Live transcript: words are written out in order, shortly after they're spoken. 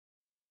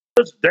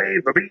This is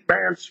Dave, the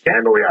MeatMan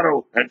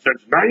Scandaliato, and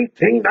since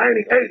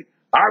 1998,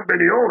 I've been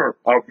the owner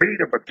of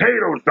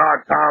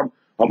meatandpotatoes.com.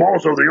 I'm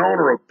also the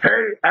owner of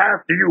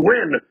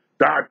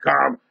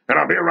payafteryouwin.com, and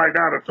I'm here right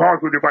now to talk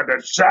with you about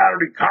that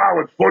Saturday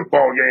college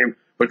football game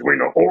between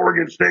the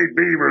Oregon State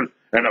Beavers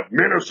and the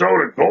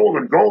Minnesota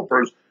Golden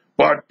Gophers.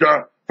 But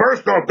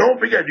first off, don't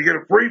forget, you get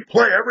a free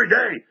play every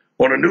day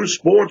on a new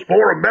sports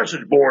forum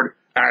message board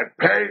at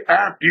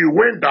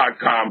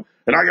payafteryouwin.com.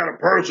 And I got to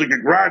personally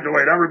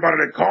congratulate everybody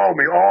that called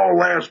me all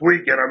last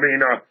weekend. I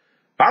mean,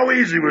 how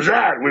easy was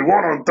that? We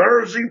won on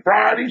Thursday,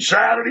 Friday,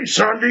 Saturday,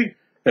 Sunday,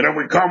 and then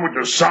we come with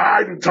the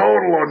side and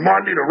total on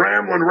Monday, the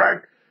Ramblin'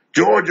 Wreck,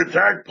 Georgia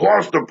Tech,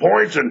 plus the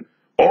points, and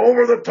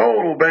over the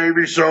total,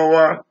 baby. So,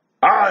 oh,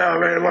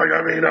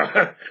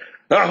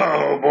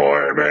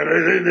 boy,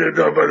 man.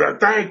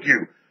 But thank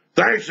you.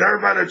 Thanks to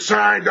everybody that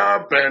signed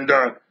up and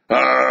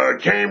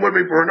came with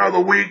me for another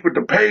week with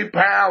the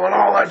PayPal and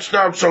all that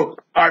stuff. So,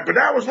 all right, but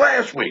that was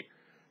last week.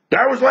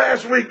 That was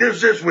last week.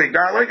 This week.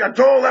 Now, like I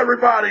told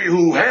everybody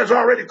who has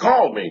already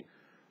called me,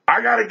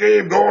 I got a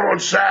game going on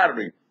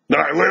Saturday that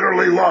I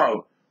literally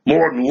love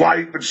more than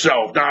life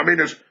itself. Now, I mean,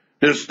 this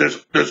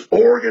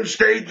Oregon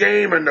State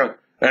game and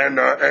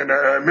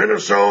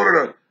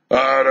Minnesota,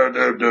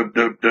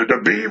 the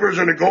Beavers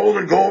and the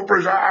Golden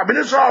Gophers. I mean,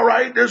 it's all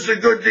right. This is a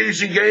good,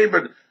 decent game,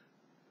 but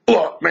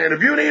look, man,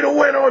 if you need a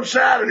win on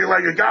Saturday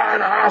like a guy in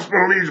the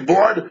hospital needs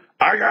blood,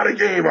 I got a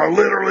game I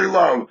literally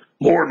love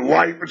more than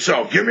life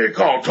itself. Give me a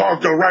call.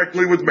 Talk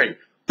directly with me.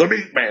 The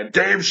MeatMan,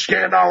 Dave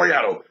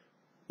Scandaliato.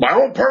 My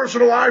own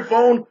personal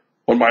iPhone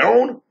on my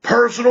own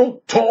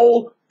personal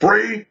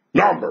toll-free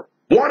number.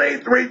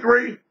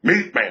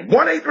 1-833-MeatMan.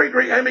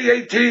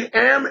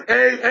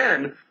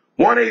 1-833-MEATMAN.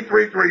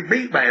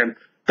 1-833-MeatMan.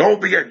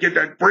 Don't forget, get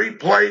that free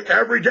play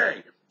every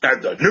day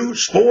at the new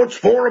sports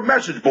forum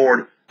message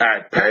board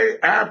at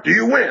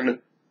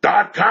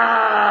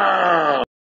payafteryouwin.com.